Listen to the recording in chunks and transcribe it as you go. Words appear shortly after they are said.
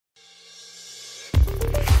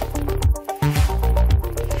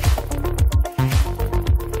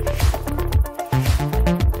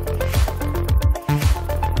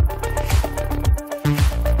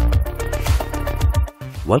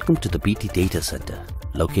Welcome to the BT Data Center,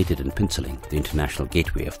 located in Pinseling, the international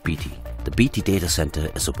gateway of BT. The BT Data Center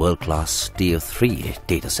is a world-class Tier 3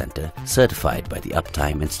 data center certified by the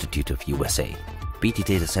Uptime Institute of USA. BT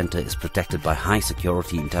Data Center is protected by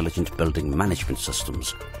high-security intelligent building management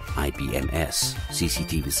systems, IBMS,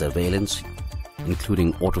 CCTV surveillance,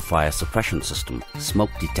 including auto-fire suppression system, smoke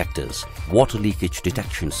detectors, water leakage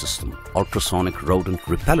detection system, ultrasonic rodent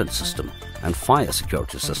repellent system, and fire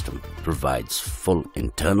security system, provides full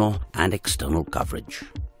internal and external coverage.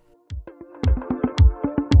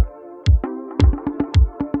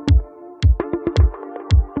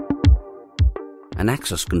 An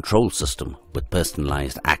access control system with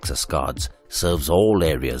personalized access cards serves all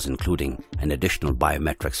areas, including an additional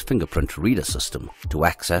biometrics fingerprint reader system to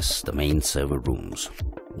access the main server rooms.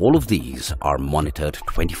 All of these are monitored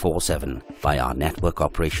 24/7 by our Network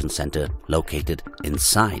Operations Center located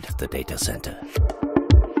inside the data center.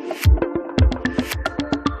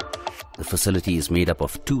 The facility is made up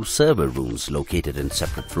of 2 server rooms located in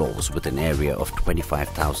separate floors with an area of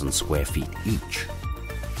 25,000 square feet each.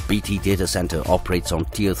 BT Data Center operates on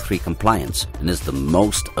Tier 3 compliance and is the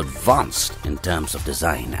most advanced in terms of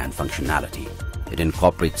design and functionality. It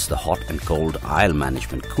incorporates the hot and cold aisle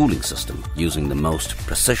management cooling system using the most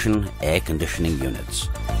precision air conditioning units.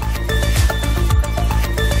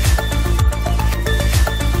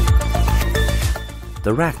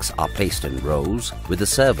 The racks are placed in rows with the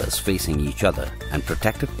servers facing each other and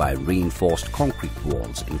protected by reinforced concrete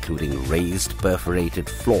walls, including raised perforated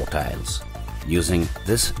floor tiles. Using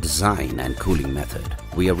this design and cooling method,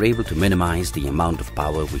 we are able to minimize the amount of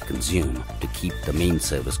power we consume to keep the main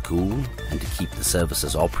servers cool and to keep the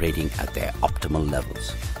services operating at their optimal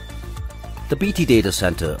levels. The BT Data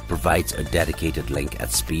Center provides a dedicated link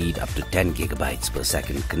at speed up to 10 gigabytes per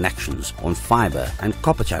second connections on fiber and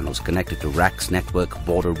copper channels connected to racks, network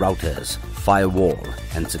border routers, firewall,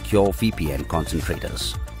 and secure VPN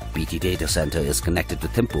concentrators. BT Data Center is connected to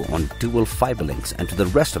Thimphu on dual fiber links and to the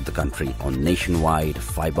rest of the country on nationwide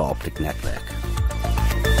fiber optic network.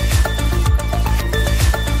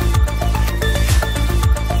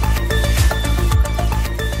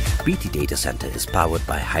 BT Data Center is powered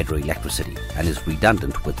by hydroelectricity and is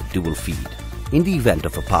redundant with dual feed. In the event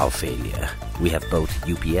of a power failure, we have both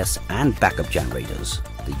UPS and backup generators.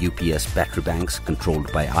 The UPS battery banks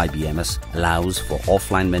controlled by IBMS allows for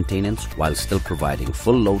offline maintenance while still providing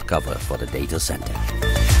full load cover for the data center.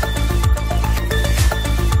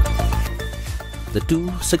 The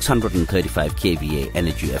 2 635 kVA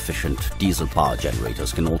energy-efficient diesel power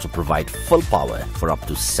generators can also provide full power for up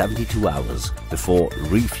to 72 hours before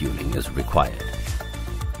refueling is required.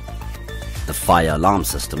 The fire alarm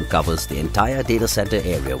system covers the entire data center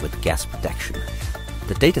area with gas protection.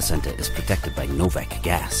 The data center is protected by Novec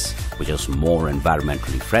gas, which is more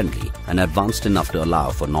environmentally friendly and advanced enough to allow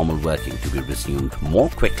for normal working to be resumed more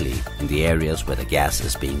quickly in the areas where the gas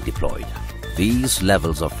is being deployed. These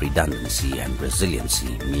levels of redundancy and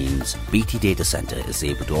resiliency means BT Data Center is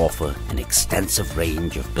able to offer an extensive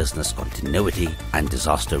range of business continuity and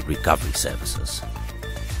disaster recovery services.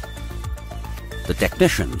 The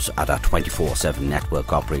technicians at our 24/7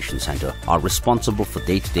 Network Operations Center are responsible for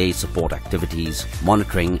day-to-day support activities,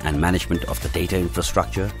 monitoring and management of the data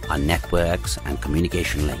infrastructure, our networks and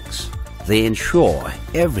communication links. They ensure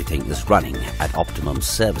everything is running at optimum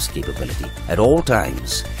service capability at all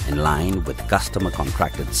times, in line with customer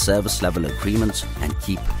contracted service level agreements and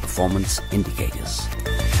key performance indicators.